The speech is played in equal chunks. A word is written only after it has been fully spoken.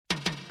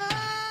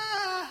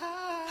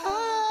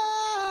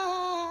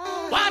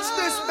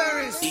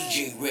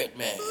DJ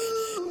Redman.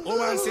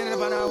 Woman saying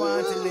if I don't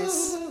want to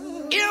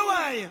listen. Here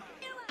why?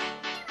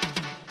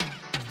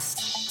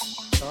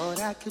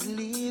 Thought I could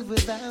live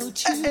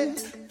without you.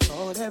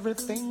 Thought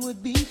everything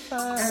would be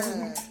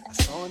fine. I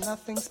saw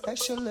nothing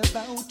special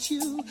about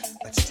you,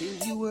 but still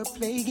you were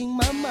plaguing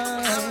my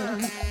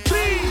mind.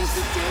 I used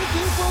to take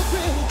you for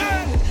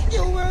granted.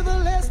 You were the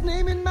last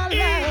name in my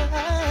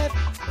life.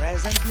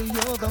 Presently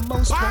you're the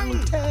most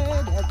wanted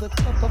at the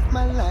top of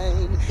my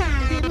line.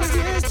 It was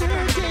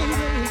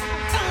yesterday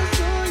I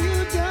saw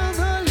you down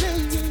the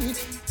lane.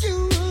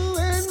 You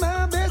and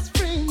my best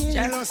friend.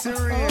 Jealous and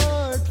my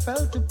real. heart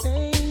felt the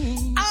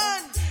pain.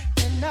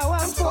 And now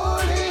I'm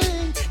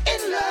falling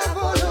in love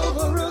all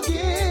over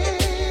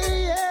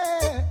again.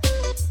 Yeah.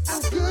 How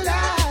could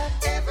I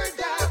ever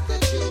doubt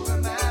that you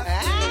were my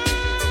friend?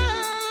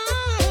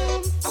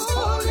 I'm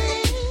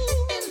falling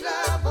in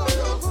love all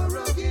over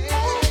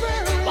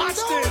again. Watch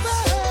this.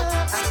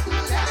 How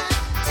could I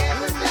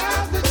ever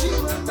doubt that you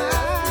were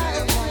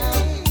mine?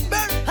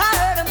 I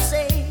heard him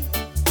say,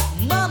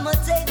 Mama,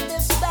 take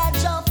this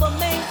badge off of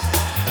me.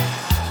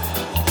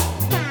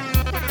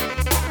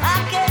 I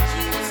can't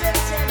use it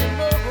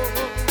anymore.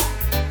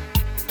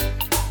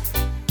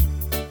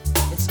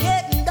 It's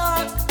getting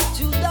dark,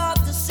 too dark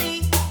to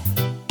see.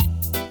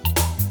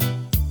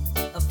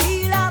 I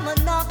feel I'm a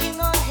knocking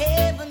on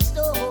heaven's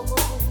door.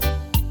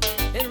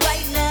 And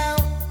right now,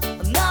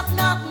 I'm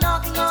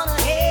knocking on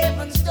a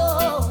heaven's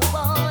door,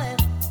 boy.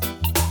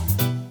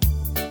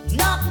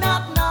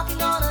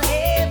 Knocking on a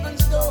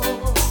heaven's door.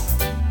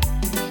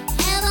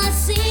 Have I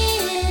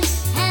sinned?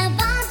 Have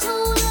I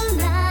told a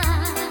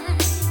lie?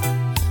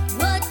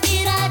 What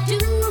did I do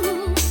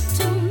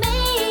to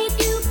make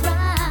you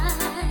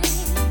cry?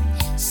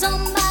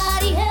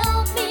 Somebody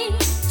help me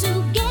to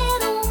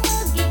get home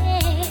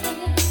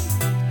again.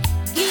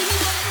 Give me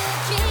a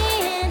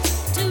chance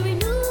to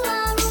renew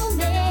our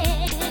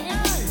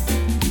romance.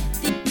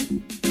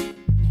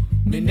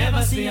 Me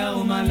never see a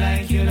woman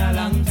like you in a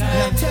long time.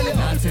 I'll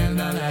tell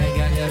no lie,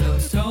 girl, you look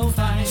so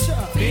fine.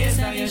 Face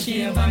how you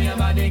shape and your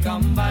body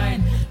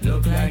combine.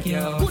 Look like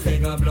your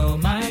figure blow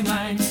my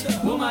mind.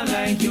 Woman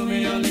like you,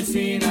 me only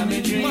see in a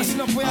me dream. Or in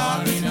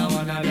a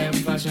one of them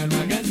fashion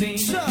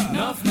magazines.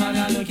 Enough man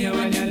I look you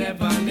when you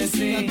left on the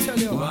scene.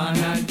 One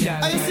that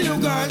girl, I see you,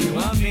 girl. You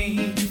want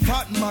me?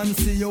 Fat man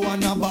see you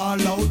wanna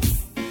ball out.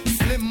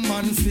 Slim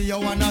man see you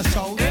wanna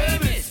shout. Hey,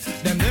 miss.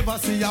 Them never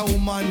see a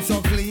woman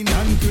so clean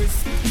and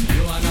crisp.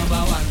 You are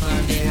number one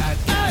man, they had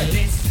my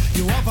list.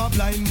 You have a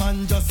blind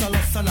man, just a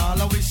lust and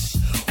all a wish.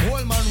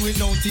 Whole man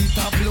without teeth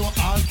a blow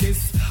all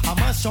kiss. I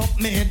mash up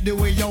me head the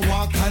way you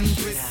walk and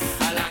twist.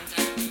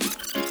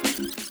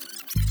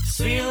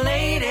 Sweet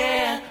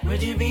lady,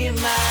 would you be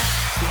my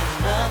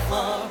sweet love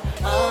for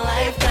a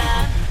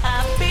lifetime?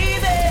 I'll be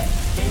there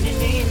when you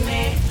need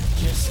me.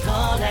 Just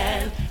call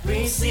and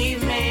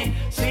receive me.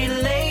 Sweet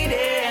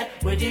lady,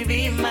 would you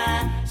be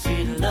my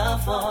sweet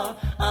love for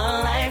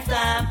a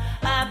lifetime?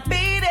 I'll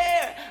be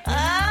there.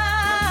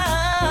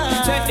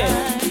 Check it.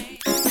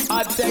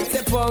 I text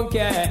the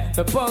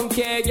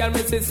punky, girl,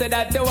 me say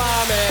that you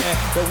want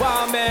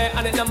me,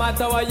 and it no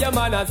matter what your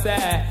man a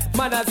say,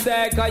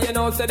 cause you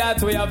know say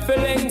that we are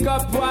filling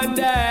up one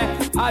day.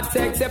 I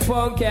text the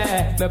punky,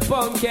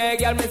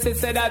 girl, me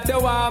say that you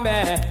want me,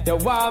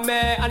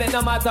 and it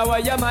no matter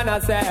what your man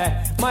a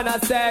say,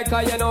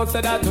 cause you know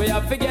say that we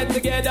are forget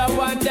together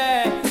one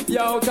day.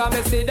 Yo, come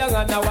and sit down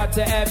and I watch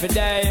you every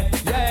day.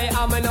 Yeah,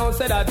 I'ma know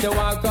say that you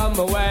want come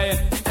away.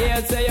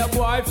 Here say your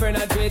boyfriend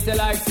I treat you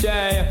like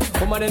stray.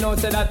 Woman, you know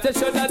say that you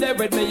should have there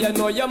with me. You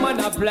know your man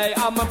a play.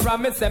 I'ma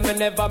promise him me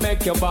never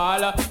make you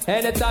ball.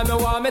 Anytime you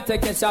want me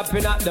take you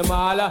shopping at the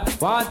mall.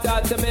 Want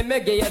talk to me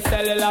give you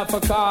cellular for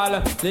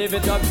call. Leave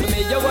it up to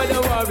me, you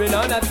wouldn't worry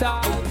none at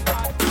all.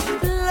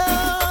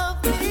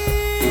 Love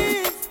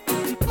is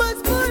much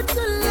more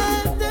to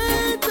life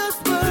than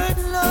just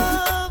words.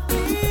 Love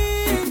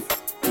is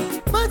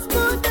much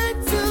more than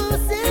to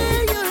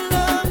say you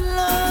love.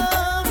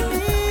 Love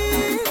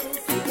is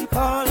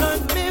call on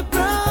me,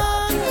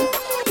 brother.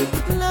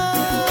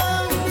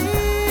 Love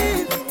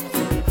is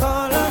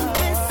call on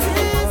me,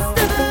 sister.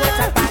 What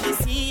a body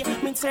see,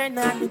 me turn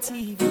on the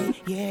TV.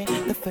 Yeah,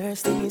 the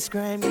first thing is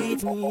crime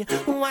beats me.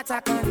 What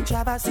a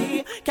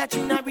controversy,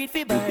 catching a breed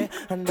fever.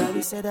 And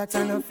Daddy said that's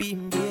an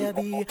offend,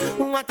 baby.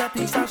 What a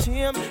piece of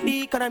shame,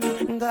 the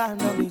economy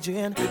gone on the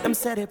drain. Them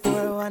said the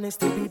poor one is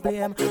to be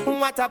blamed.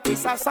 What a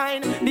piece of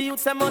sign, the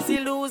youths they must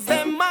lose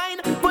their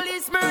mind.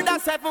 Police murder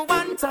 7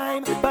 one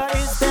time, but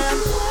it's them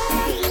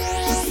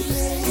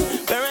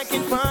where I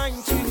can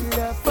find true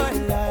love for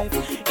life.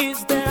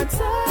 Is there a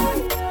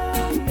time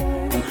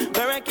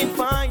where I can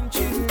find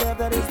true love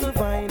that is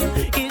divine?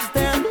 Is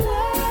there a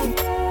place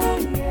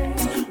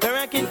where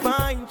I can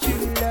find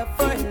true love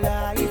for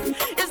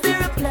life? Is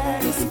there a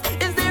place?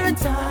 Is there a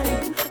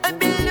time? I've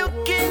been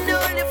looking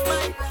all of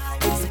my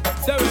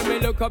life. So when we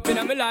look up in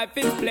my life,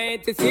 it's plain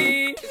to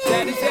see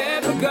that it's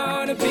never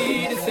gonna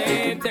be the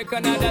same. Take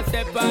another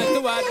step on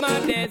towards my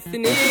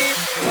destiny.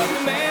 But the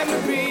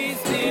memories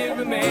still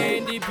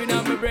remain deep in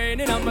my brain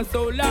and on my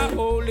soul. I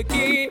hold the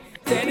key.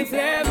 said it's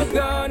never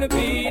gonna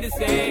be the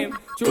same.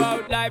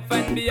 Throughout life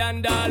and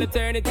beyond all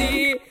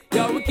eternity,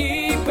 yo, we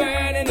keep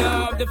burning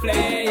up the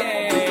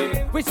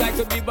flame. Wish I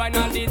could be born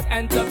on these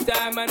ends of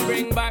time and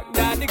bring back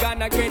that the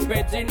gun a great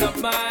virgin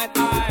of mine.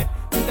 I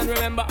and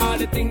remember all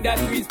the things that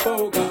we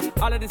spoke of,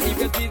 all of the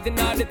secrets and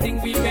all the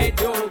things we made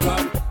joke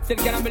of. Still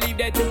cannot believe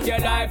they took your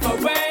life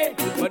away,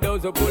 but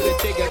those who pull the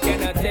trigger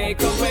cannot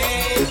take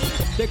away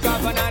the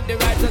covenant, the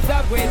righteous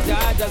of which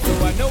charge us. So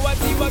I know what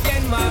you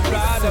again, my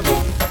brother.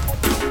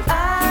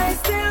 I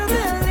still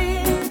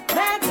believe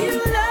that you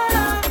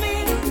love me,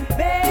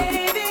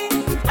 baby.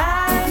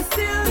 I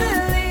still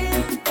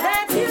believe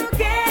that you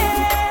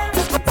care,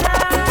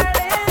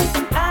 darling.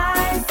 I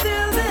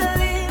still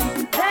believe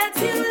that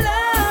you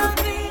love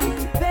me,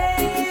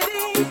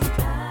 baby.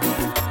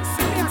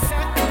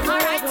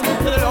 Alright,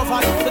 to the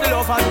lovers, to the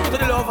lovers, to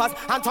the lovers.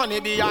 Anthony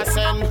B.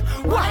 send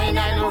wine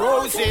and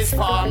roses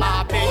for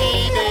my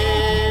baby.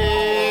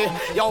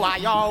 Yo, I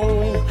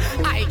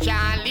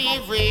can't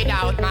live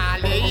without my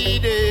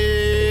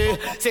lady.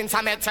 Since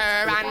I met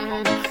her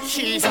and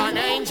she's an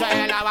angel,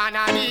 I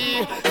wanna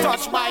be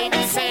touched by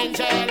this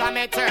angel. I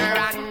met her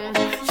and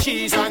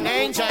she's an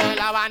angel,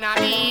 I wanna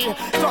be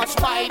touched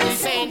by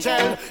this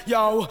angel.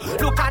 Yo,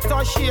 look at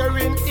us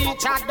sharing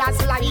each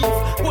other's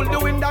life. Pull the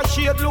window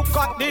shade, look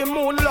at the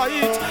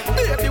moonlight.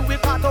 Baby, we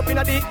caught up in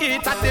the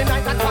heat at the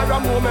night, and for a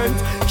moment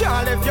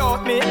can't live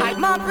without me.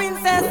 My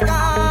princess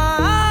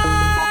gone,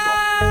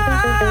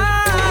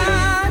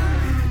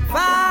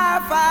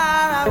 far,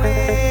 far away,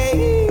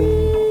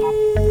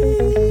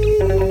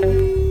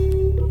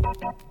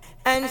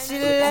 and she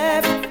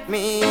left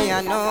me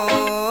a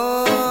note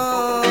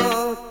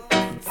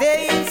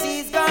saying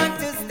she's going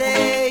to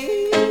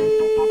stay.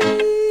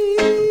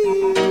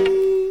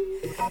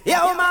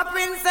 Yo, my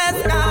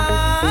princess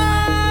gone,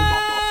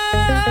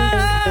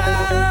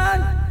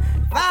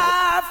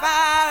 far,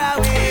 far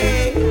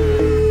away,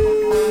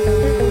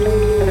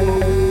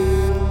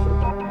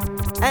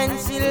 and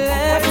she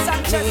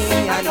left me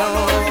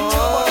alone.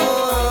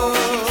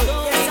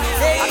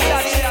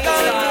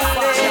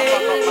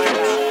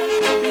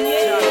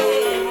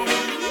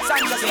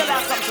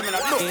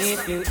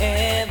 If you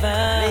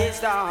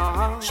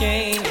ever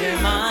change your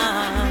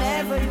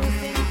mind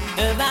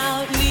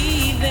about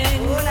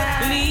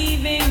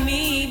leaving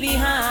me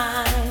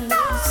behind,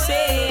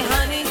 say,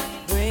 honey,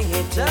 bring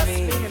it to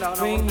me.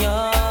 Bring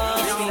your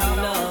sweet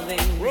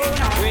loving.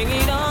 Bring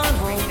it on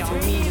home to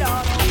me.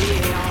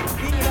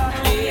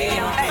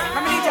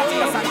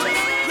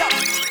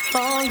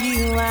 For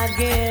you, I'd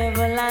give a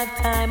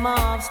lifetime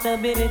of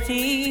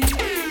stability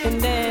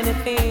and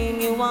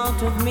anything you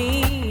want of me.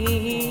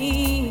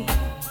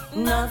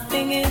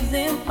 Nothing is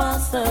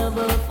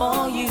impossible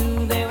for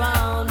you. There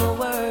are no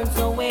words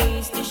or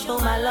ways to show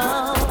my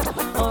love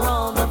or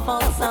all the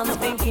faults I'm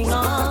thinking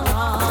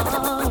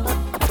of.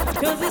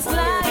 'Cause this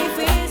life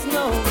is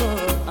no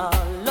good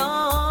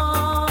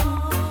alone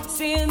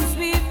since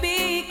we've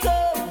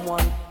become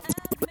one.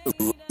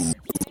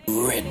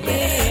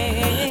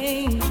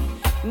 Redman.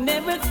 And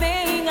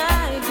everything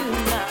I do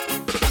now.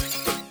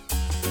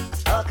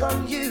 Stuck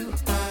on you.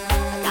 I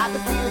got the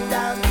feeling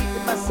down deep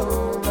in my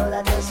soul, but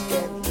I just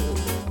can't do.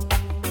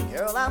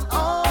 Girl, I'm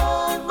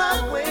on my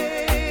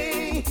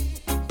way.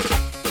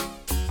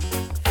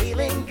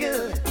 Feeling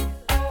good.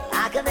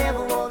 Like I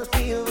never want to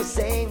feel the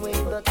same way,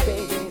 but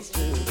baby, it's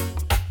true.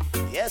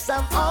 Yes,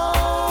 I'm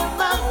on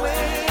my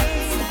way.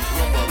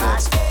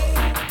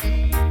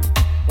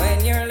 When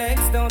your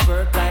legs don't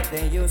work like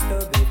they used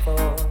to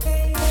before,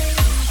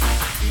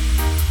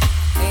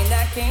 and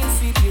I can't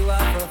sweep you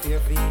off of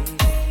your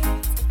feet,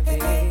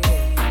 hey.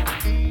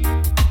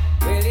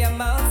 Will your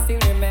mouth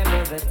still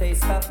remember the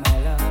taste of my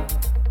love?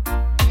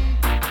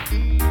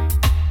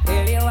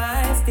 Will your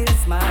eyes still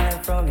smile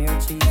from your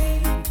cheeks?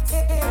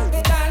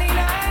 Darling,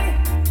 I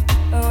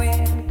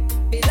will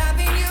be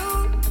loving you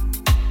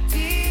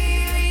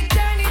till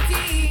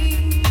eternity.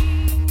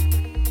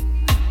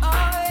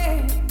 Oh,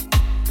 yeah.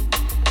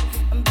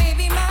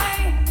 Baby, my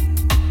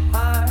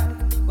heart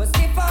was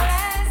before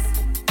as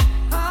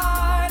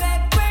hard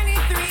at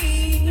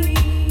 23.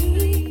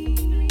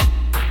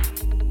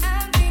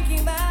 I'm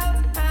thinking about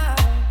how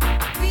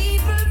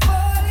people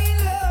fall in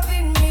love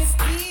in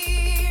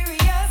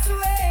mysterious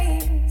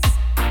ways.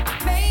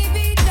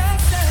 Maybe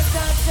just a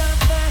touch of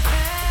the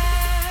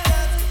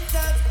hand,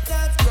 touch.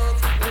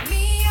 But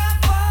me, I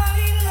fall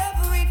in love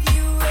with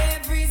you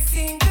every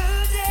single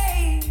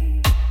day.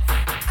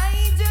 I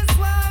just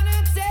wanna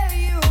tell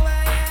you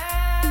I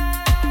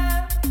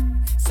am.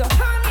 So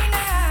honey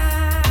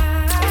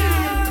now,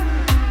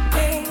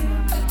 hey,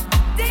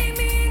 take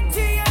me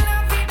into your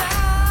loving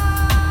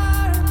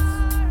arms.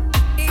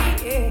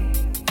 Yeah.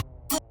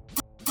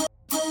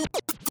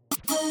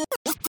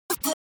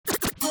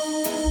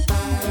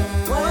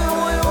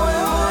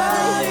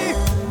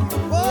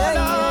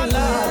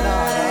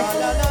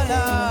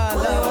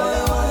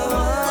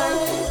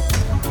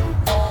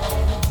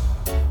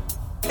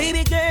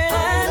 Baby girl,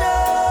 I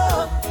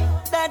know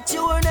that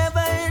you were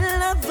never in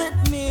love with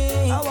me.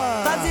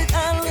 'Cause it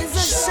always a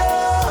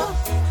show.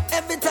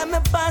 Every time I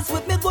pass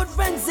with me good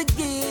friends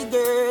again,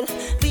 girl,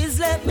 please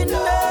let me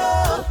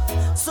know,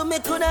 so me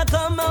coulda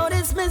come out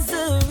this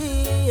misery,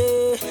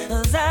 yeah.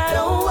 Cause I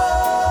don't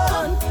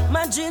want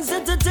my dreams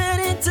to turn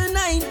into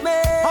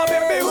nightmares. Oh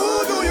baby,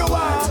 who do you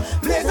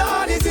want? Blaze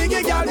all the thing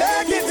you can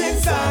make it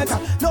instant.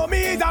 No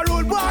me the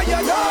rude boy,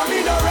 you know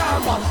me no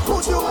ramp.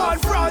 Put you on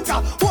front,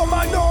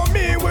 woman know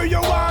me where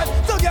you want.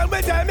 So girl,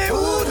 me tell me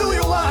who do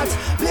you want?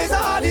 Blaze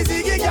all the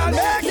thing you can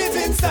make it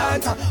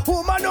instant.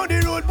 Woman know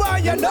the rude boy,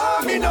 you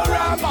know me no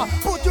ramp.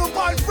 Put you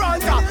on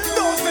front,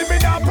 don't see me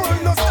not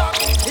pull no stop.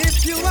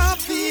 If you are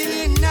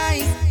feeling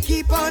nice,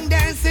 keep on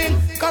dancing.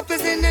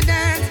 Couples in the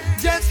dance,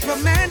 just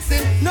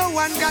romancing. No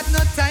one got no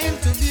time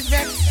to be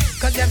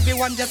vexed, cause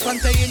everyone just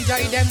want to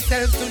enjoy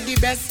themselves to the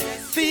best.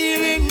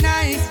 Feeling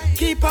nice,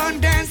 keep on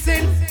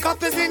dancing.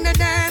 Couples in the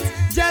dance,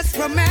 just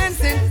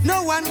romancing.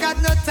 No one got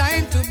no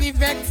time to be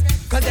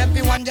vexed, cause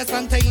everyone just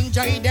want to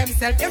enjoy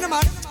themselves. You know,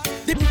 man.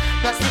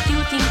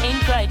 Prostituting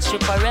ain't right,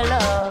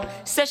 Stripperella.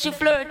 Says she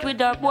flirt with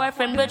her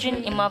boyfriend,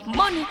 virgin him of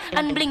money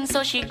and bling,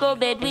 so she go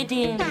bed with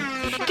him.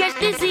 Catch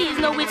disease,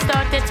 now it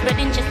started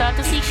spreading. She start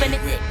to seek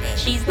benefit,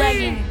 she's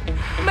dying.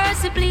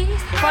 Mercy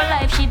please, for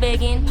life she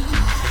begging.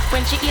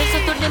 When she gets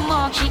her to the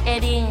mark, she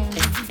heading.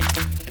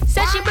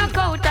 Says she broke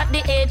out at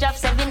the age of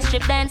 7,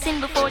 strip dancing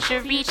before she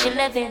reached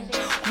 11.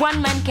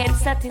 One man can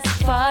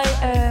satisfy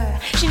her,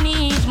 she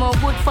needs more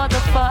wood for the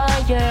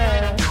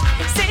fire.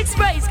 Sex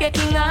price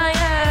getting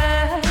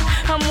higher,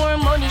 and more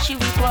money she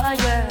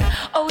require.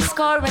 Oh,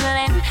 score and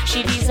land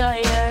she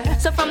desire.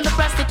 So from the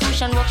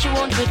prostitution work she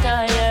won't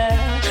retire.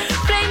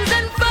 Flames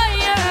and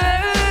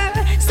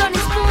fire, sun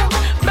is boom,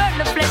 burn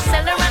the flesh,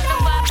 sell her and the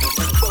back.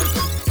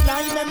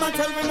 Lie them and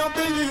tell me not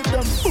believe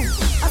them.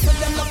 I said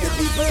them love the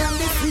people and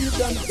they see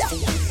them.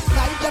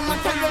 Lie them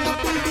and tell me not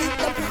believe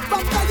them.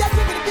 Vampire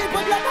to the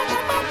people, let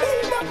them and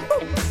believe them.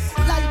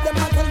 Lie them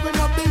and tell me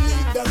not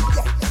believe them.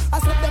 I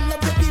said them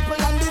love the people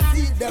and they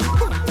see them.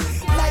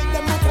 Lie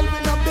them and tell me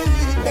not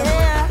believe them.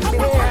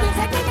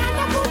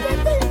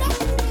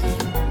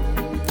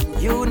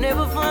 You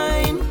never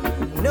find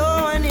no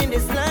one in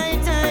this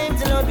lifetime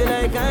to love you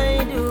like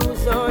I do.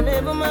 So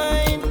never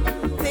mind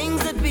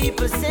things that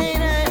people say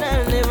that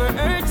I'll never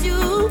hurt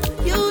you.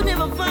 You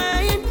never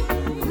find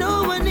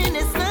no one in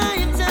this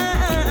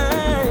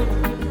lifetime.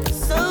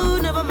 So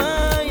never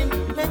mind,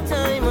 let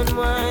time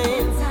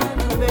unwind.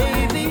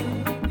 Baby,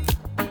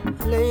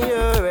 lay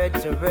your head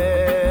to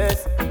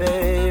rest,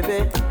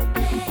 baby.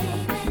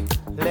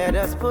 Let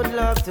us put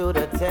love to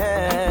the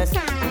test,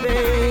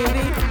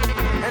 baby.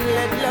 And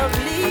let love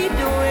lead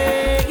the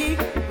way.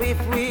 If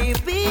we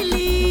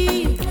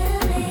believe,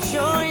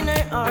 join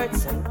our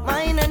hearts and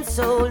mind and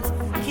souls,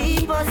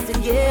 keep us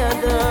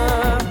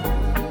together.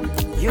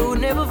 You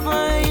never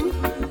find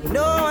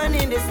no one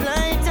in this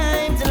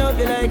lifetime to love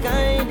you like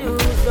I do.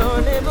 So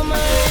never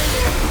mind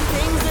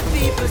things that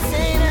people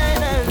say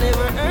that I'll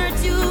never hurt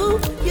you.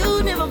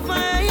 You never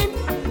find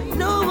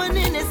no one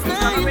in this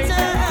lifetime.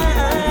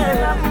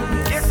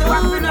 So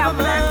never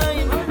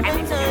mind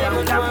the time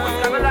and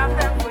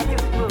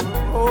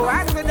Oh,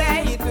 and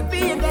today it will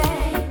be a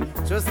day,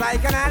 just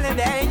like an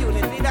holiday.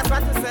 Unity, that's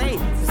what to say.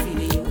 To see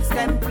the youths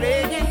them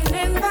playing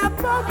in the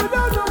pub, we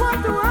don't know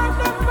what to want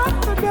them but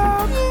to do.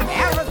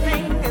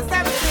 Everything is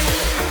everything.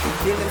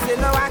 Till them still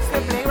no watch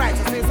them play.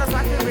 Righteousness, that's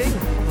what they bring.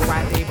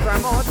 While they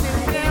promoting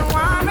their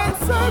warm and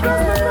so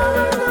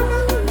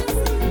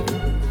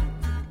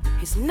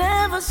He's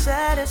never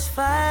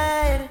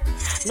satisfied,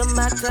 no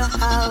matter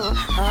how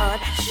hard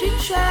she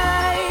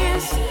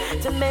tries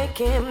to make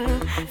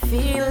him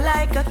feel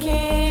like a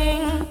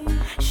king.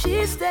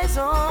 She stays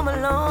home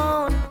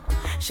alone,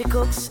 she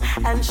cooks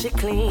and she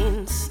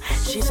cleans.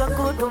 She's a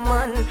good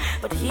woman,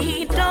 but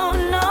he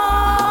don't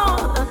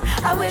know.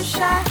 I wish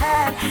I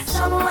had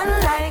someone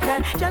like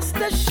her, just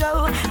to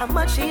show how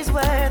much she's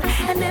worth.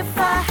 And if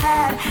I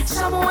had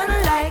someone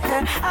like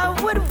her, I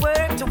would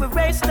work to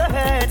erase the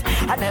hurt.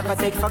 I never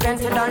take for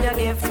granted all you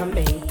give to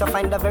me. To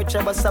find a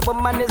virtuous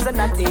woman isn't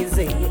that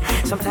easy.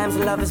 Sometimes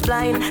love is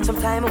blind,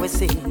 sometimes we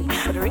see.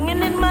 But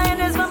ringing in my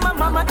ears what my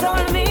mama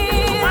told me.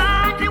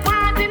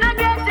 Want it, I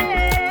get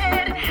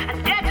it.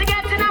 I get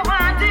it, I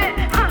want it.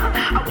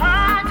 I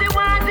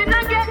want it,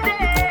 I get it.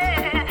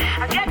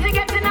 I get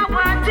it, I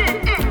want it.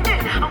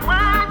 I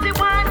want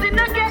it,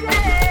 I get it.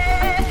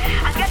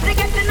 I get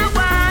it, I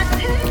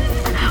want it.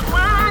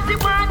 Want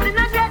it,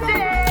 I get it.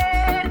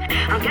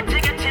 I get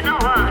it, I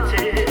want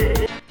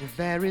it. If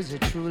there is a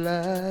true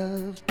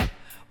love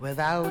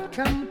without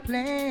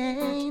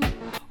complaint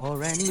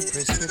or any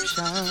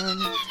prescription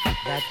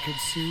that could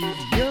soothe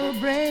your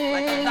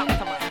brain,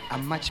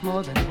 I'm much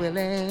more than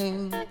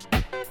willing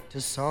to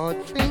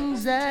sort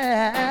things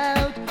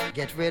out,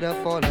 get rid of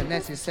all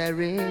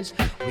unnecessaries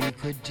we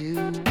could do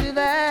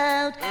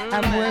without.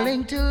 I'm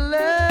willing to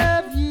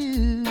love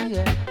you,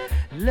 yeah.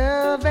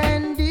 Love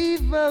and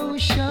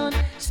devotion,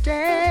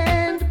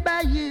 stand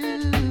by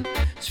you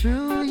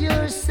through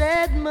your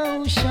sad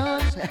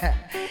motions.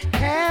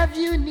 Have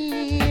you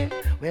near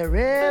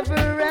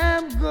Wherever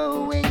I'm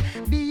going,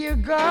 be your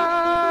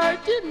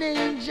guardian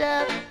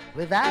angel.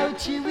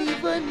 Without you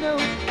even know,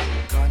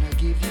 gonna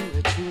give you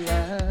a true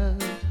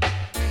love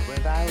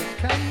without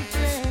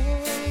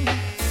complaint.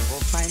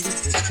 Or find a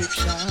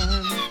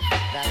prescription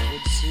that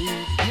would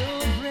soothe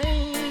your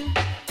brain.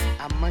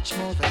 I'm much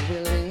more than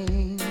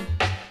willing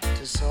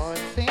to sort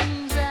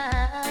things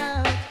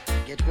out.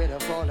 Get rid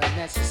of all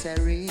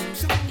unnecessary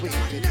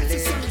wicked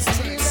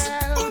living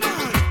out.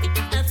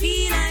 I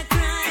feel like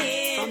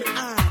crying.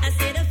 I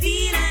said I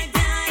feel like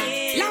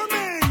dying.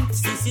 Lament.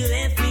 Since you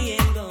left me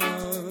and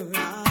gone,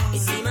 you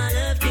see my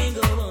love can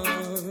go on.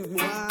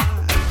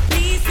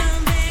 Please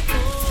come back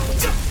home.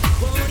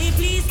 Won't you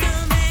please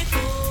come back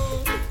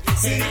home?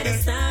 And let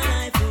us start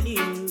life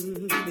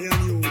anew.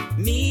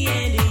 Me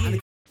and you.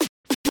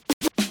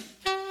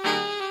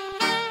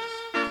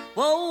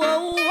 Whoa,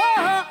 whoa,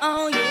 whoa,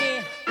 oh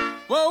yeah.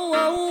 Whoa,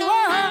 whoa,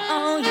 whoa,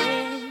 oh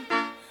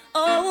yeah.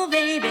 Oh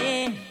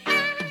baby,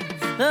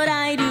 but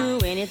I do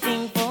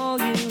anything for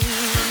you,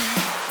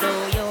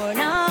 though you're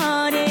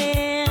not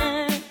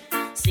here.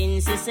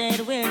 Since you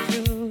said we're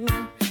through,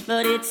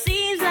 but it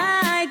seems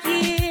like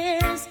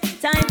years.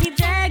 Time keeps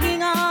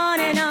dragging on,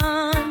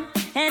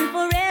 and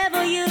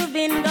forever you've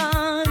been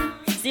gone.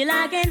 Still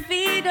I can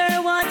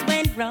figure what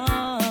went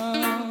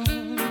wrong.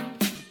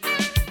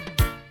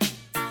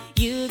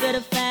 You got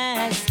a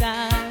fast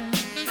car.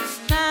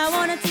 I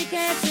want a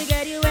ticket to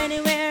get you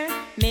anywhere.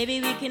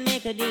 Maybe we can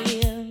make a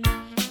deal.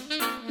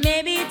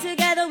 Maybe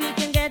together we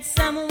can get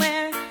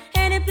somewhere.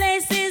 Any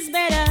place is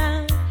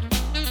better.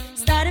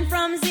 Starting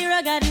from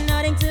zero, got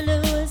nothing to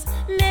lose.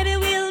 Maybe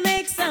we'll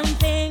make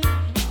something.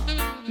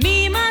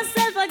 Me,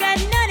 myself, I got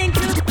nothing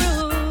to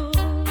prove.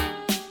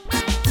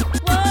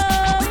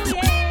 Whoa,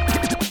 yeah.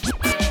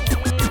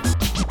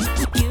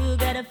 You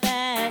got a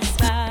fast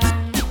car.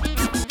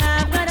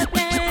 I've got a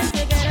plan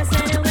to get us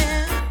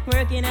anywhere.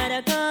 Working at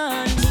a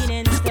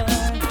convenience store.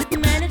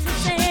 Managed to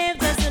save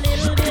just a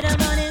little bit of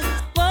money.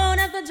 Won't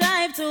have to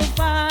drive too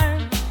far.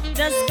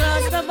 Just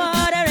cross the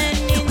border and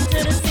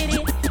into the city.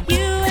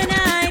 You and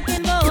I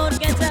can both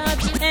get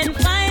out and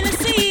finally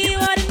see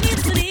what it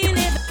means to be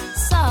living.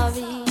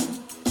 Sorry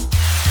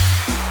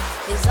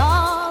is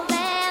all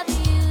that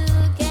you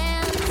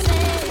can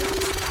say.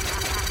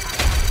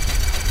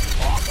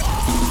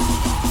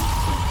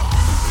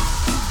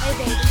 Hey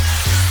baby,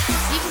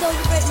 even though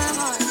you break my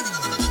heart,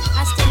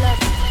 I still love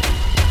you,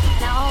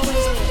 and I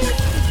always will.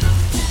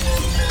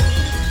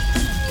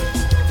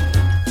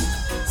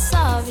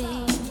 Sorry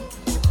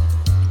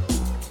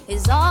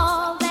is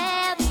all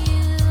that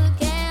you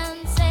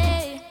can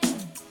say.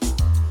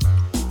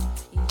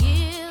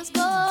 Years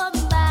go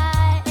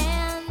by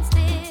and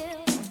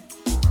still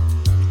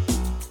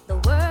the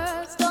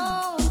words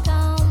don't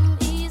come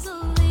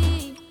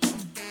easily.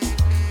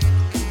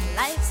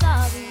 Like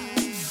sorry,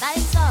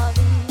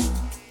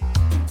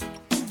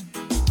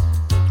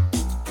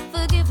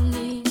 forgive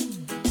me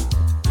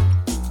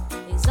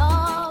is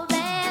all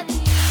that you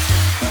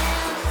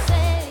can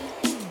say.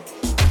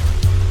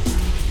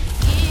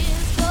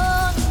 Years go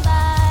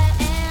by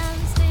and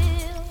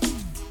still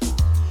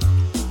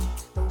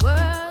the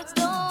words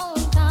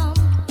don't come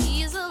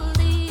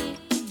easily.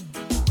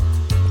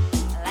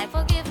 Like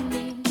forgive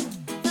me,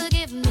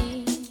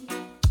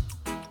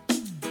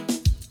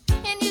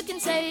 and you can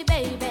say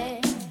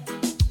baby,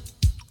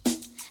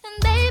 and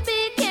baby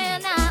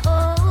can I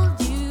hold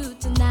you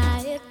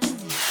tonight?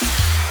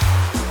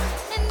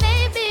 And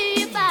maybe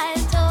if I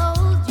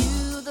told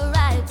you the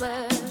right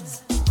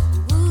words,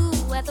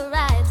 ooh, at the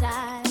right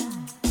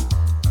time,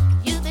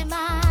 you'll be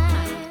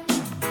mine.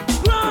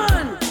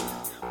 Run!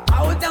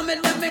 Out of me,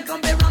 let me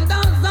come be rum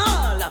dance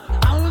all.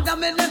 Out of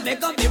me, let me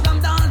come be rum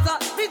dancer.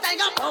 This I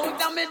got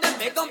out of me, let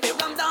me come be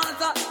rum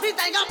dancer. This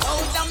I got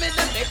out of me,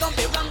 let me come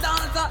be rum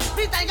dancer.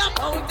 This I got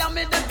out of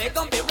me, let me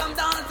come be rum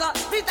dancer.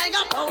 This I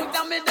got out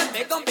of me, let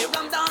me come be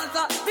rum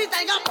dancer. This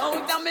I got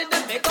out of me,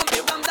 let me come be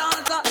rum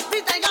dancer.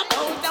 This I got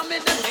out of me,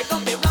 let me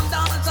come be rum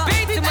dancer.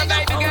 Beat to my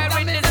baby girl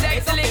with this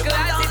sexy little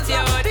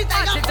attitude.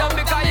 Ask it up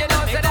because you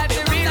know so that's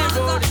the really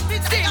good.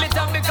 Steam it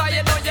up because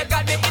you know you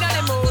got me in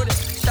the mood.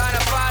 Start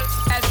to fall,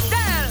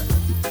 Estelle.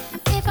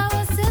 If I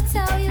was to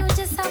tell you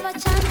just how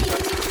much I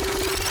need you.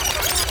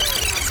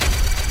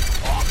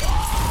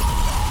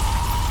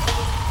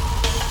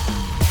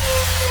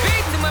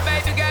 Beat to my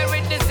baby girl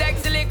with this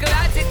sexy little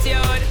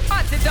attitude.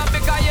 Ask it up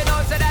because you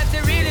know so that's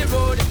the really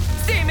rude.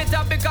 Steam it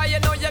up because you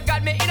know you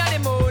got me in the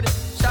mood.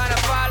 Start to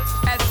fall,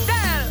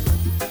 Estelle.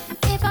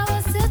 If I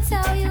was to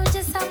tell you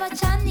just how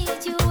much I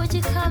need you, would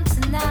you come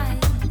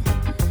tonight?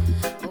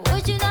 Or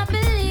would you not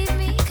believe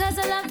me? 'Cause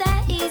a love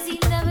that easy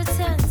never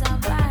turns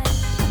out right.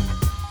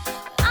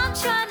 I'm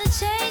trying to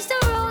change the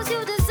rules.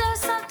 You deserve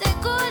something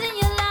good in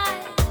your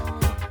life.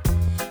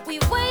 We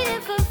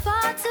waited for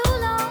far too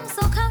long,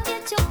 so come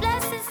get your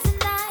blessings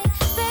tonight.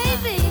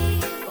 Baby,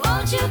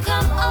 won't you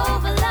come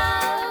over,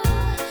 love,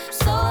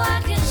 so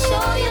I can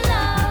show you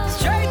love.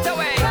 Straight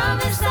away.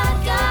 Promise I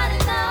got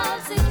enough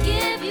to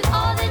give you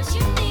all that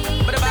you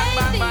need. Bang,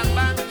 bang, bang,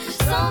 bang.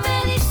 So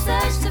many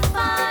search to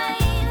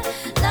find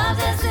love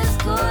that's as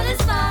good as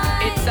mine.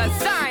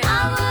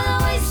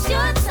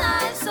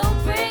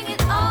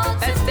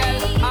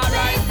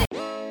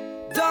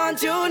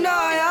 Don't you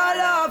know your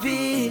love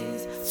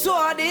is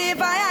so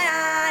divine?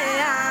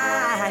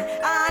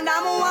 And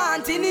I'm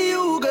wanting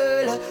you,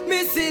 girl,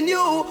 missing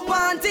you,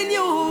 wanting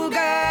you,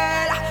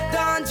 girl.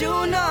 Don't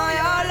you know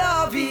your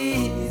love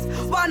is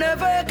one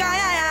of a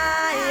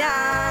kind?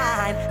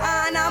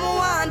 And I'm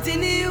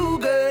wanting you,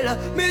 girl,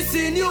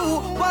 missing you,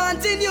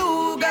 wanting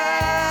you,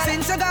 girl.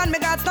 Since you gone, me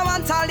got no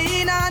one to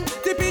lean on.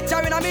 The picture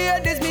in my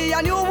head is me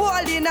and you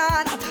holding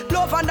on.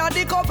 Love under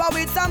the cover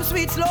with some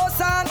sweet slow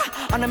song.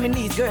 And I'm in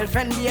his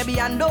girlfriend, baby,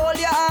 and hold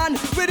your hand.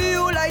 With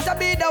you like to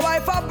be the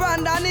wife of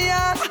Brandon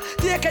Young.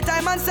 Take your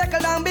time and settle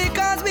down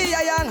because we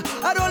are young.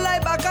 I don't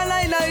like back and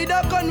line, I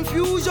the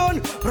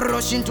confusion.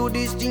 Rush into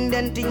this thing,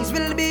 then things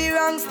will be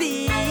wrong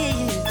still.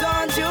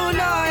 Don't you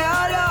know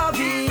your love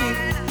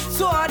is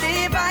so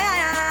divine?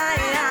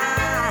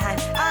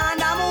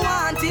 And I'm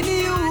wanting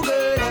you,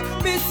 girl,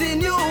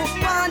 missing you,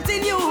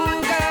 wanting you,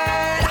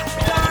 girl.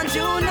 Don't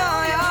you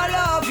know your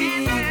love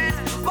is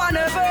one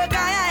of a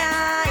kind?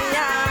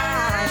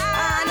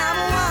 And I'm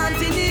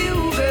wanting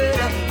you,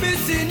 girl,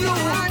 missing you,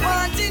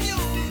 wanting you.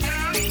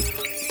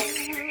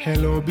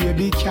 Hello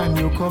baby, can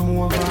you come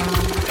over?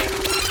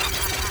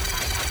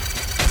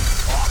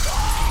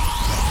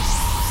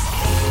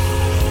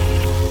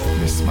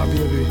 Miss my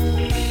baby,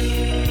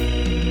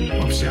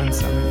 hope she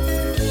answer me.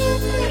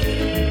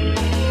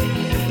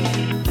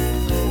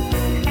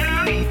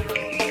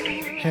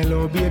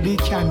 Hello baby,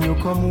 can you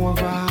come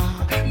over?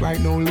 Right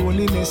now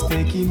loneliness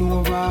taking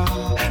over.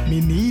 Me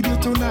need you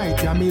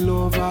tonight, yeah me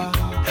lover.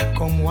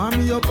 Come warm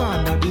me up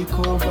under the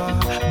cover.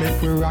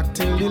 Make we rock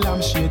till the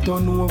lampshade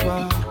turn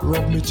over.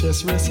 Rub me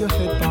chest, rest your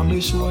head on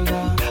me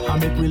shoulder.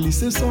 And make we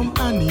listen some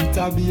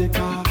Anita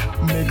Baker.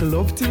 Make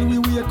love till we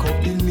wake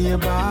up the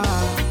neighbor.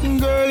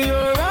 Girl,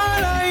 you're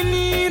all I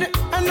need,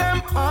 and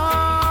I'm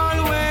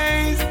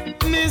always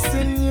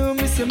missing you.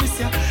 Miss you, miss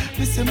you,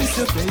 miss you, miss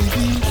you,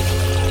 baby.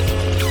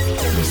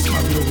 Miss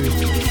my baby.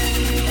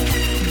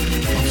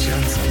 Oh, she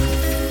answer me.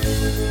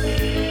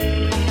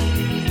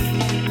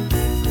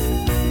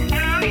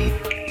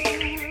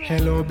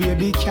 Hello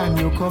baby, can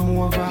you come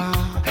over?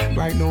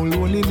 Right now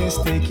loneliness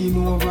taking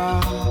over.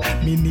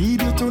 Me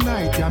need you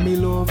tonight, yeah me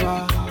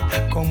lover.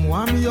 Come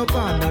warm me up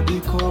under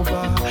the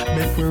cover.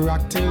 Make we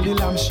rock till the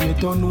lampshade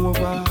turn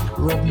over.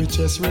 Rub me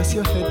chest, rest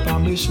your head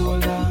on me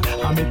shoulder.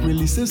 And make we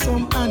listen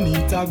some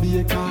Anita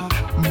Baker.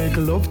 Make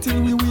love till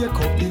we wake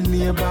up the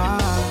neighbor.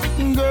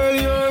 Girl,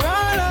 you're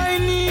all I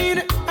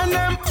need, and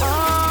I'm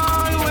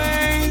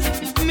always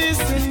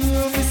missing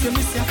you. Miss you,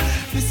 miss you,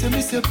 miss you,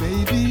 miss you,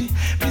 baby.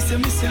 Miss you,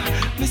 miss you,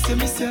 miss you,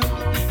 miss you.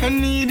 I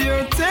need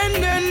your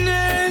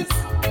tenderness.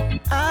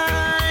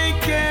 I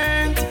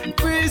can't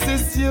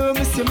resist you.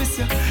 Miss you, miss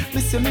you,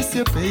 miss you, miss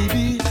you,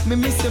 baby. Me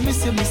miss you,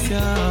 miss you, miss you.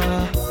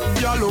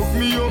 You love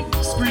me up,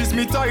 squeeze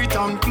me tight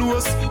and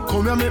close.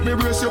 Come here, make me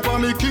brace you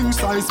on me king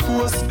size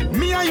post.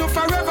 Me and you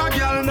forever,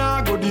 girl.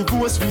 Now go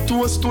divorce. We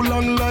toast to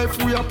long life.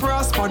 We are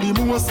prosper the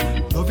most.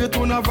 Love you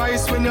to a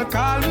voice when you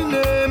call me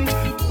name.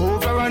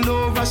 Over and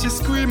over, she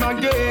scream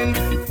again.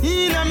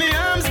 In my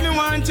arms, me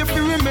want you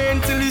to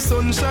remain till the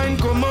sunshine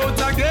come out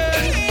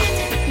again.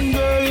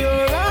 Girl,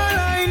 you're all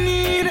I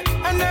need,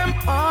 and I'm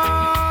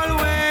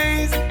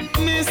always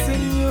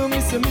missing you.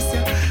 Miss you, miss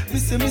you,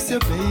 miss you, miss you,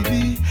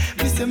 baby.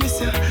 Miss you, miss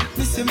you,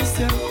 miss you, miss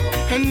you.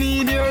 I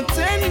need your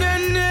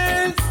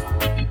tenderness.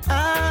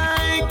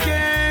 I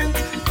can't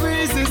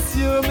resist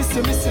you. Miss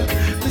you, miss you,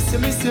 miss you,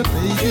 miss you,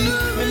 baby.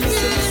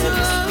 Miss you, miss you,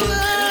 miss you.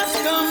 It's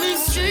coming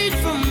straight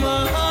from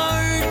my heart.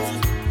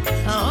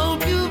 I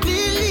hope you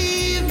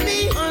believe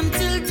me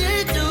until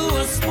they do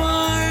us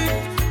part.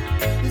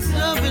 This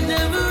love will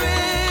never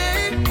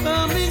end.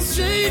 Coming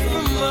straight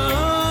from my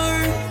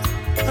heart.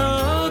 I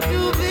hope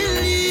you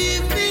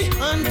believe me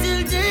until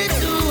they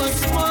do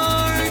us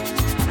part.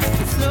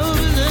 This love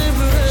will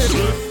never end.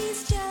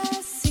 She's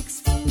just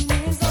 16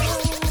 years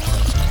old.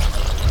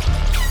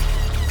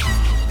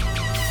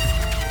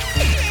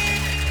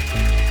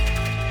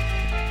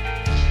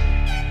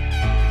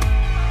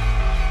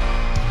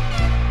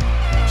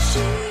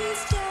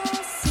 She's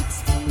just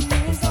 16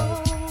 years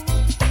old.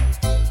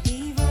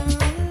 Leave her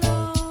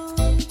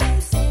alone, they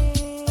say.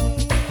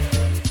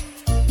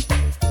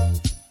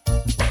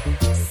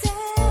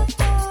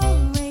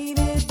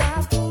 Separated by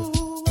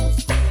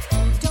fools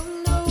who don't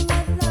know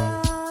what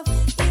love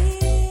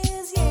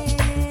is yet.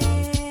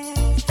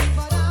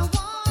 But I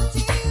want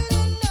you to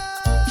know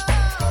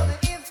that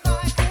if I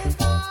could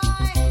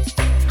fly,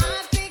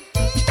 I'd pick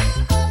you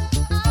up,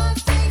 I'd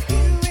take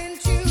you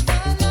into the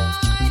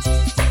night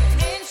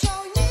and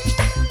show you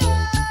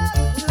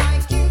love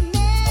like you've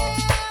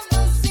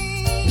never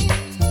seen,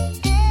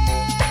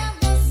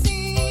 ever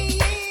seen. It's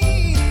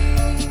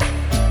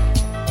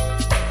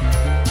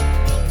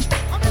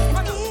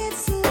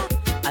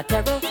like A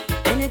terror,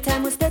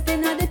 anytime we step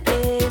in at the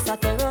place, a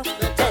terror.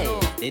 Hey,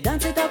 they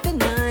dance it up in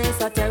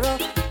nice, a terror.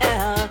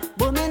 Yeah,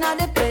 booming at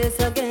the place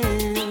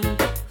again.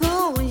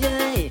 Oh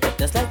yeah,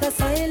 just like a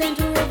silent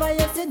river,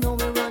 yes you know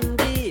we run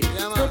deep.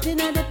 Stepping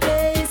at the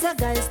place, a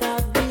guy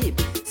start deep.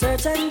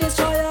 Search and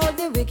destroy all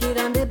the wicked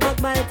and the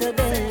backbiter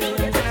then.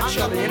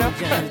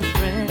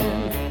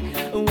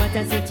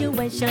 a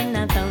situation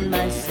I found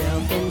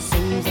myself in.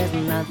 Seems there's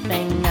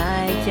nothing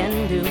I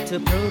can do to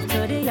prove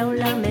to the old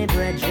of me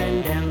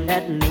brethren them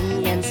that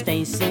me and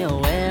Stacy,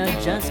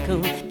 we're just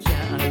cool.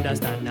 Can't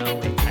understand how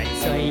it tight,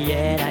 so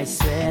yet I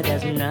swear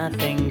there's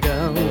nothing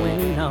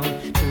going on.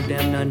 To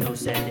them no know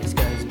said this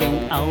girl's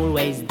been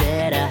always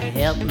there to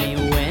help me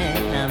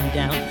when I'm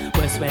down.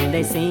 Worse when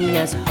they see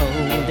us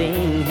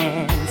holding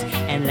hands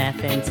and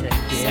laughing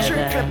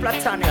together,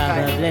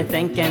 probably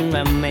thinking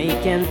we're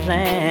making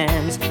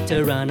plans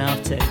to run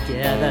off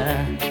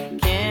together.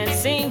 Can't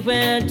see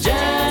we're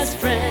just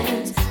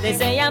friends. They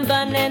say I'm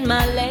burning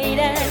my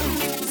lady.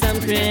 Some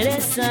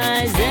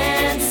criticize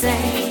and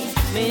say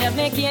me have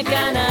me cake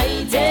and I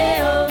eat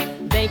it. Oh,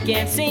 they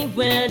can't see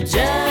we're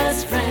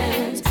just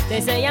friends. They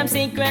say I'm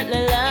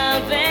secretly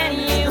loving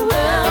you.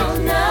 Oh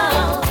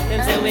no,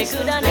 them say we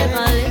coulda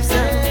never live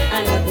so.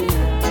 I love you.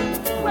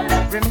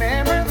 Well,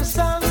 remember the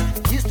songs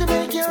used to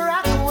make you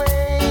rock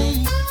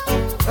away.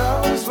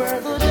 Those were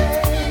the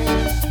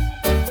days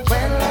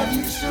when love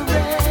used to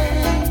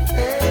reign.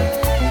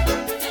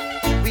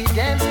 We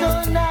danced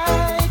all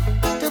night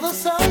to the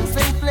songs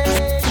they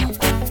played.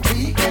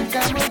 We can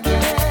come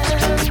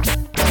again.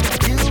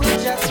 You were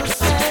just the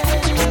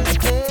same.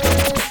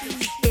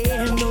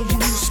 Yeah, no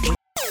use.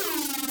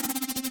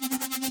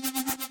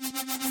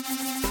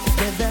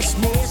 With this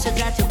message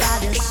that your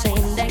body's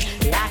same day,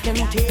 I can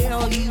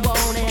tell you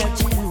want it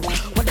too.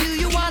 What do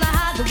you wanna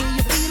hide the way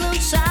you feel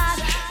inside?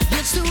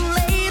 It's too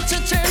late to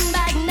turn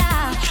back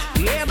now.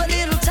 Every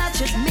little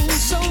touch, it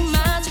means so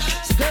much.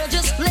 So girl,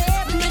 just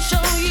let me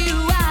show you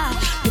why.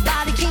 Your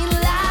body can't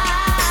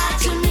lie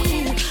to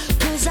me,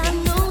 'cause I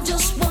know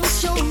just what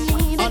you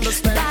need.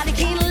 Understand. Your body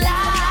can't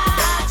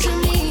lie to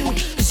me,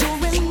 'cause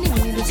you're in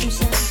need of some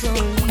sexual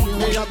healing.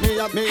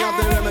 Me have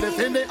the remedy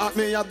for the act,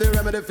 me have the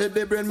remedy for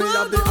the brain, me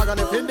have the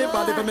agony for the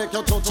body to make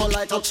you total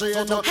like a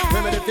train.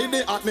 Remedy for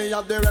the act, me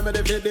have the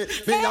remedy for the,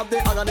 me have the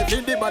agony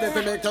for the body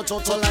to make you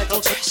total like a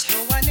train.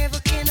 No, I never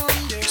can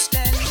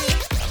understand it.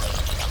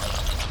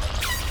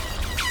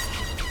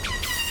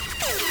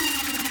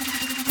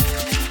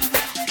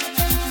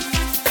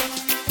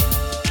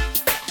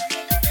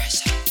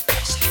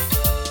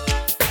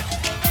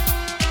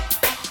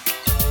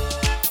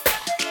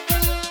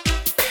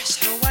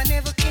 No, I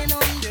never can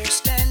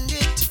understand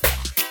it.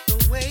 The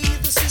way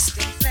the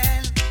system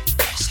planned.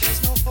 There's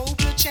no hope,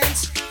 no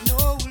chance,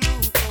 no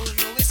loophole,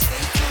 no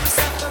escape from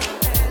suffering.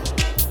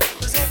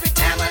 'Cause every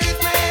time I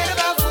lift my head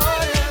above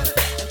water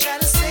and try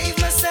to save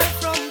myself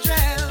from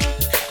drown,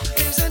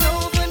 there's an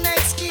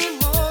overnight scheme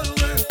all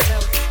worked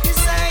out,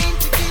 designed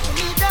to keep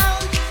me down.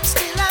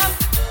 Still I'm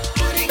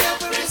putting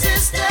up a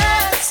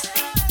resistance.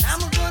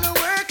 I'm gonna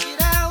work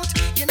it out.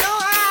 You know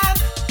I'm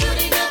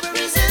putting up a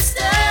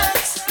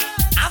resistance.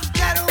 I've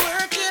gotta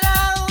work it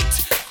out.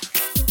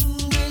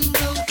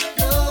 Window,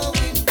 no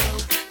window.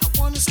 I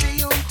wanna stay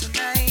home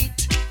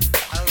tonight.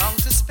 I long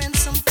to spend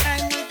some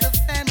time with the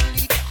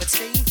family, but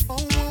staying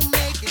home won't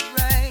make it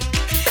right.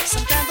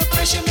 Sometimes the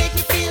pressure make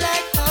me feel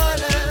like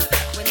holler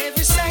when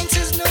every sign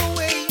says no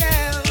way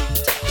out.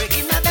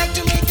 Breaking my back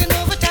to make an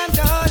overtime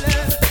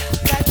dollar.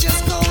 That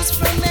just goes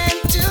from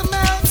hand to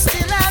mouth.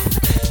 Still I'm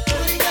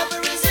putting up a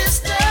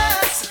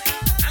resistance.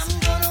 I'm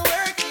gonna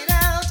work it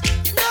out.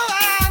 You know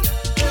I'm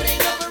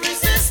putting up a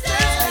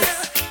resistance.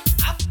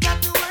 I've got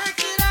to work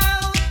it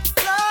out.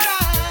 Lord,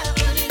 I'm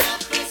putting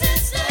up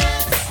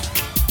resistance.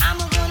 I'm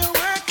gonna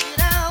work it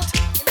out.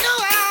 You know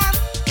I'm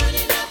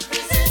putting up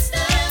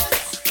resistance.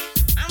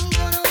 I'm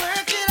gonna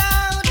work it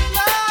out,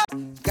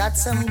 Lord. Got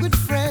some good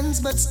friends,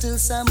 but still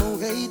some who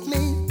hate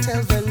me.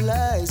 Tell their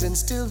lies and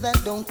still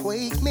that don't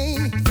quake me.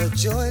 The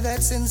joy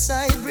that's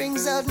inside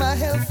brings out my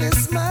healthy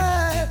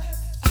smile.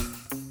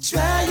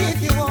 Try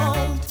if you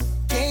want,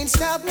 can't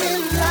stop me.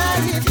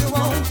 Lie if you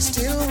want,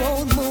 still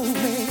won't move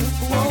me.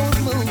 Won't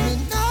move me,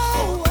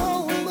 no,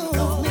 won't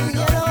move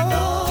me at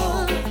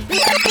all.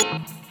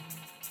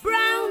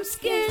 Brown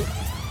skin.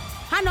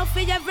 I know for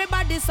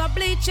everybody so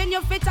bleaching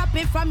you fit up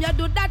it from you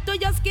do that to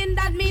your skin.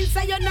 That means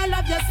say you no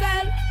love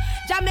yourself.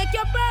 Just make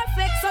you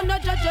perfect, so no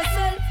judge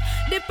yourself.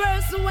 The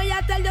person when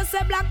you tell you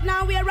say black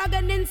now we're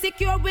again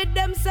insecure with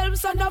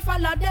themselves, so no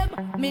follow them.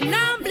 Me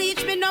now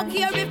bleach, me no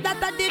care if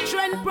that a the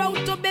trend.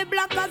 Proud to be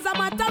black as a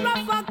matter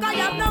of fact. I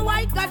have no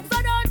white God,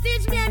 so don't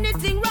teach me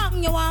anything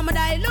wrong. You want me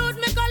dilute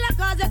me color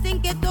cause you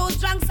think it too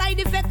strong. Side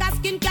effect of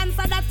skin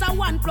cancer, that's a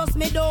 1. Plus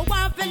me don't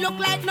want to look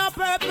like no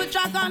purple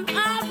dragon.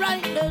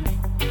 Alright then.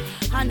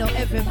 I know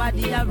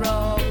everybody a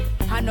rob.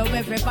 I know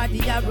everybody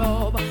a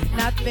rob.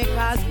 Not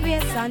because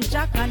Grace and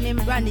Jack and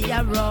him Granny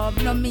a rob.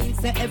 No means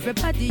say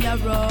everybody a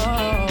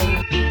rob.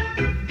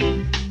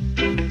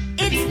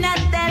 It's not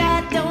that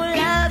I don't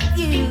love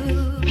you.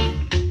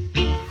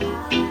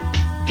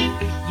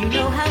 You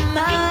know how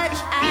much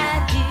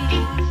I do.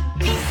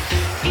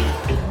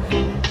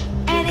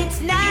 And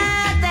it's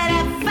not that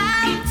I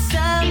found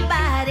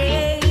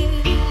somebody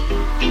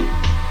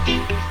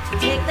to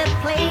take the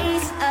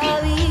place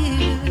of you.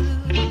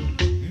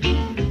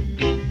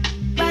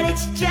 But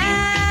it's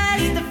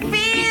just the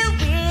feel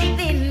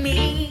within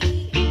me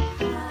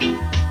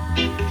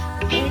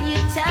when you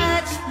touch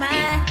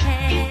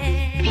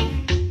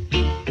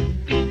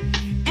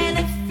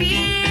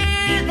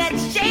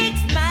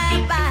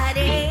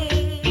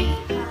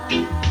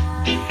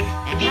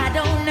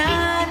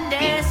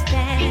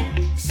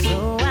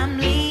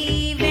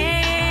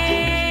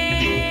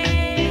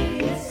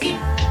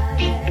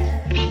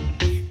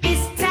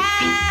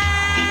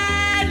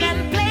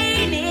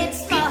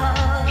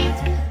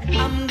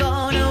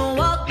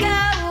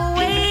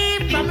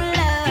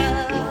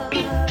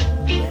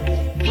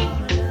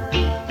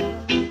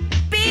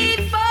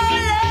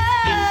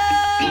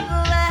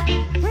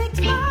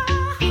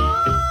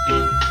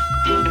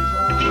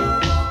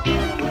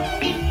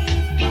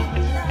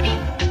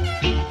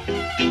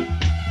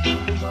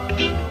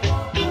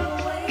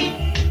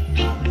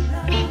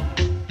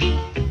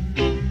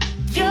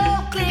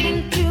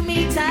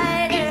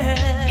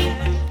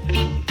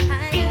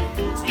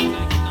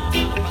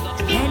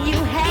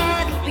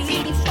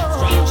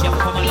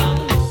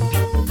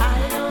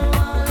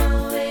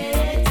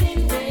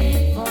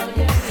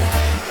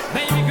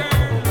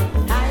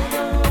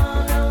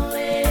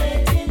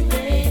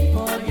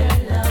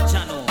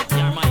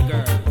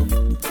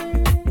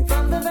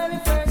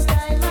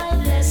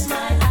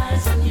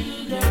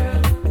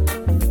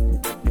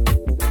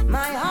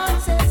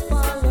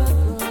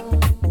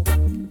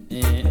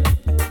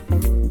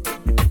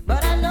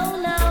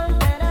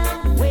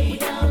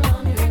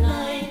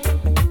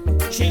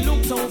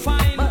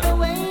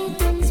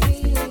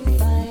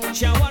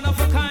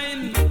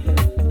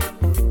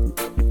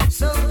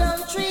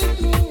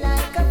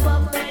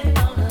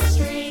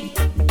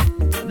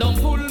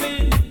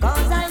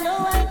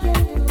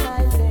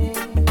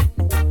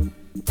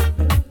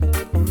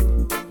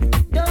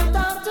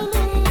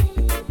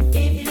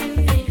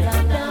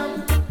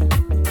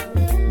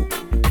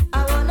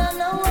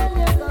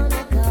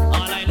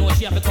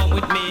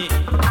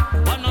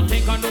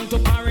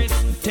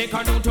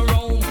her down to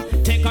Rome.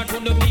 Take her to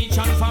the beach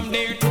and from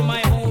there to my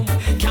home.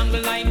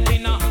 Candlelight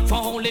dinner for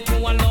only two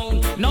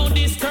alone. No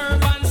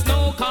disturbance,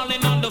 no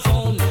calling on the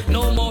phone.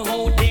 No more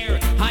out there,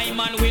 I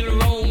man will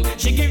roam.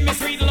 She give me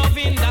sweet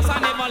loving, that's I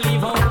never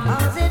leave home.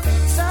 How's it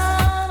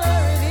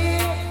summer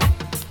here,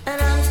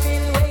 and I'm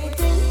still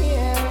waiting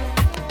here.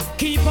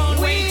 Keep on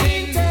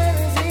waiting. Winter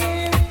is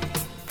here,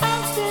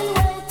 I'm still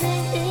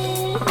waiting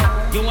here.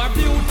 You are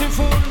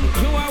beautiful,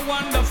 you are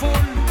wonderful.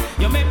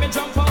 You make me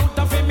jump out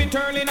of me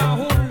turning a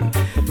hole.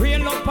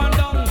 Rail up and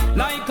down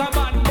like a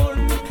bad bull.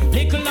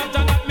 Little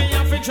after that me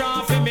have to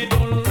draw for me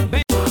dull.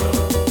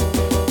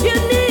 You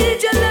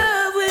need your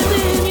love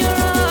within your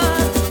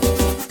heart.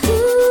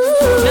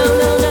 No,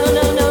 no, no,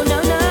 no, no, no,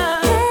 no.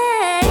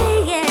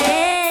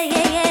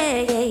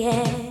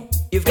 Yeah.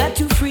 You've got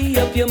to free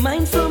up your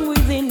mind from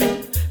within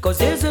you, 'cause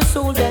there's a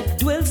soul that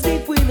dwells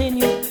deep within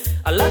you.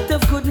 A lot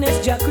of goodness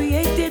Jah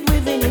created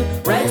within you,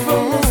 right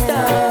from the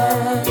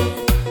start.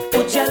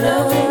 Put your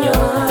love in your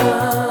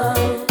heart,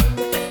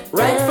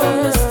 right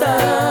from the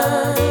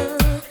start.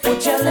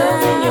 Put your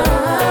love in your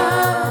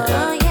heart.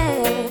 Oh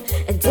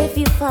yeah. And if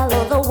you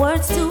follow the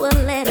words to a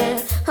letter,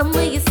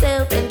 humble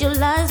yourself and your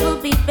lives will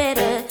be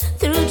better.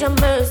 Through your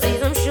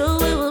mercies, I'm sure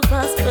we will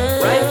prosper.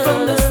 Right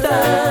from the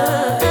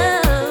start.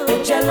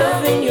 Put your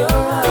love in your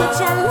heart. Put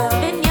your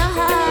love in your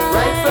heart.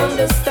 Right from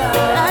the start.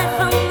 Right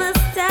from the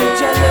start. Put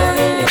your love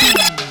in your heart.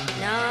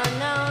 No,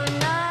 no,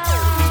 no.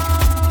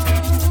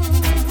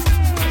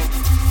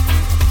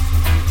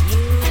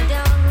 You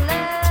don't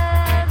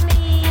love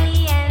me,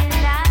 and I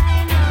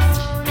know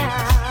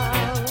now.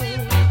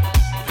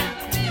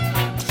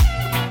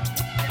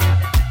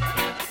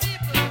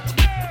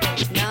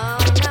 No,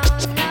 no,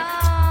 no.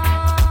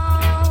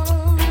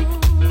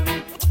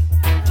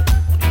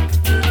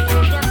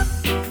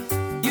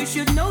 You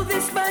should know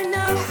this by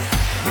now.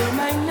 You're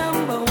my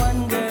number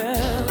one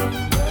girl.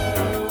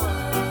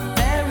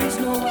 There is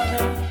no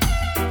other.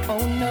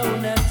 Oh no,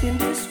 not in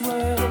this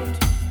world.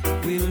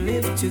 We'll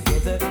live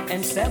together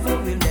and sever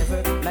will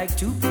never, like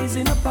two peas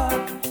in a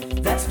pod.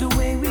 That's the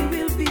way we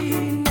will be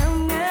now,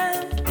 now.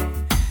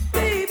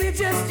 Baby,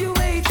 just you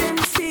wait and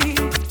see.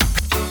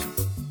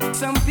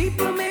 Some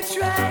people may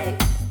try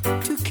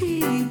to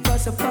keep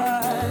us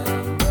apart.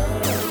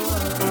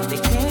 They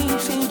can't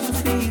change the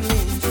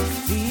feelings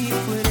deep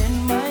within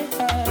my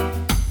heart.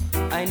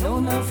 I know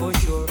now for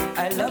sure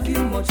I love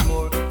you much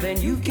more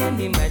than you can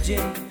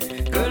imagine.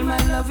 Girl, my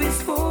love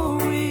is for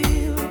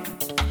real.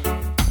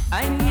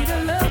 I need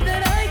a love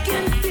that I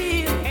can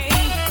feel.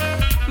 Hey,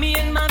 me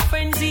and my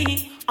friend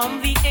Z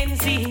on the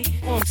NZ,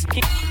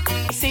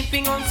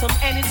 sipping on some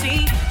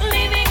energy,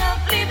 living up,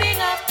 living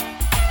up,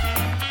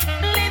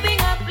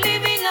 living up,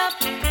 living up.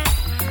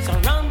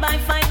 Surrounded by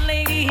fine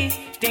ladies,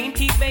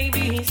 dainty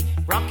babies,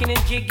 rocking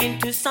and jigging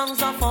to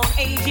songs of all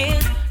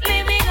ages.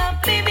 Living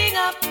up, living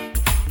up,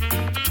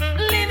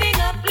 living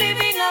up,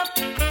 living up.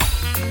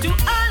 To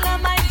all of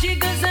my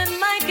jiggers and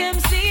my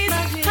MCs,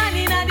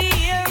 honey, in the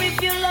air if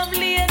you love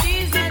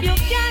ladies. If you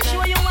can't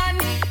show you one,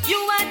 you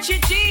are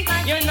chichi.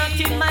 You're not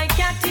in my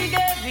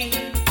category.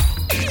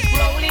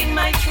 Rolling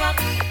my truck,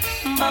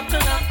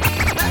 buckle up.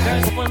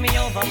 Girls pull me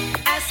over,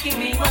 asking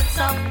me what's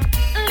up.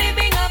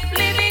 Living up,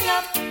 living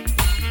up,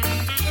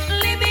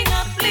 living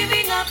up,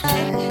 living up.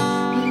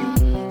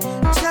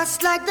 Just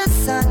like the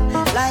sun,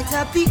 light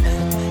up the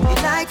earth, you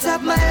light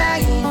up my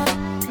life.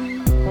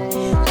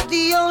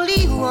 The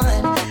only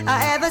one I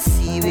ever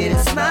see with a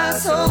smile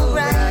so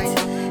bright.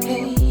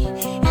 Hey,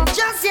 and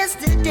just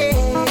yesterday,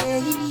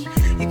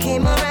 you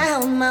came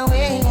around my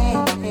way.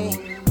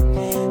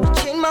 You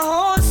changed my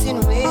horse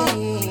in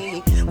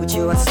way with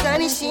your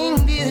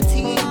astonishing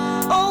beauty.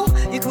 Oh,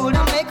 you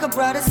couldn't make a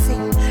brother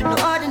sing. No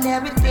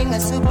ordinary thing, a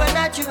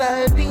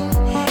supernatural being.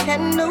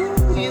 And no,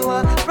 you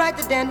are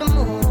brighter than the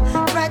moon,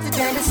 brighter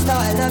than the star.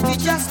 I love you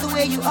just the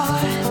way you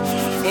are.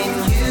 And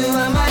you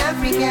are my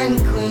African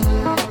queen,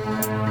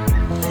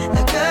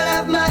 the girl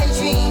of my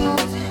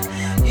dreams.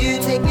 You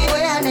take me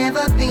where I've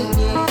never been,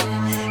 yeah.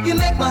 You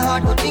make my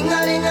heart go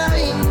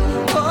ding-a-ling-a-ling.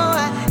 Oh,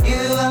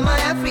 you are my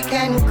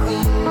African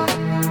queen,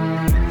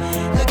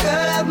 the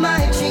girl of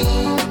my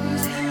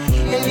dreams.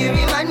 And you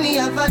remind me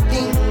of a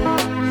thing,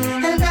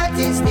 and that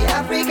is the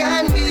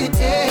African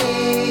beauty.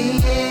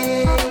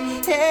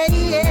 Yeah,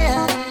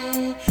 yeah.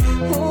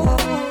 Oh,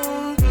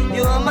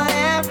 you are my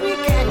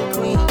African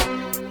queen.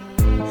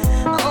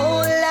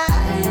 Oh,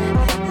 Lord.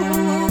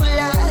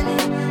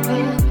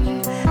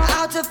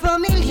 Out of a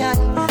million,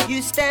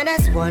 you stand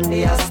as one,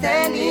 they are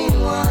standing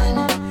one.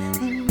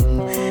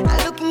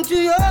 I look into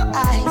your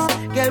eyes,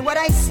 girl, what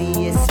I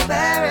see is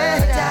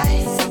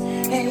paradise.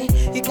 Hey,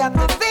 you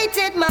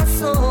captivated my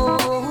soul.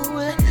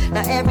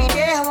 Now every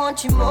day I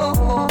want you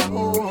more.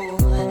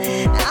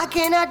 Now I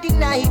cannot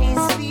deny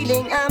this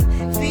feeling I'm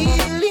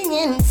feeling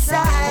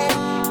inside.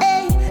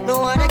 Hey, no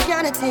one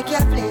cannot take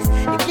your place,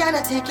 you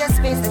cannot take your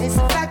space. That is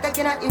a fact I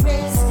cannot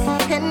erase.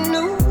 And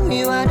no,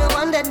 you are the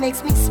one that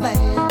makes me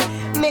smile,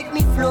 make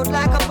me float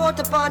like a boat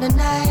upon the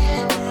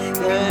Nile.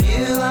 Girl,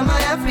 you are my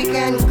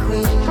African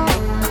queen,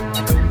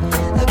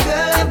 the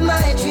girl of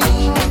my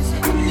dreams.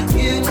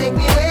 You take me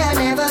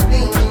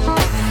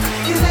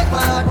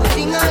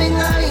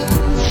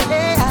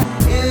Yeah,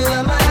 you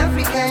are my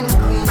African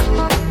queen,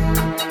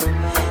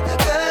 the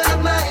girl of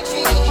my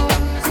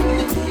dreams.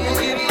 And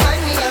you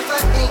remind me of a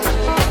thing,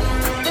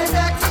 and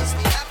that is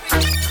the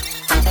African.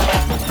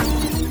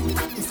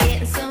 It's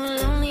getting so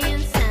lonely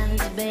inside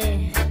this bed.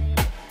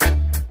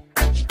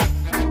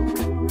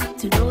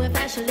 To know if I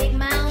should lick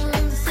my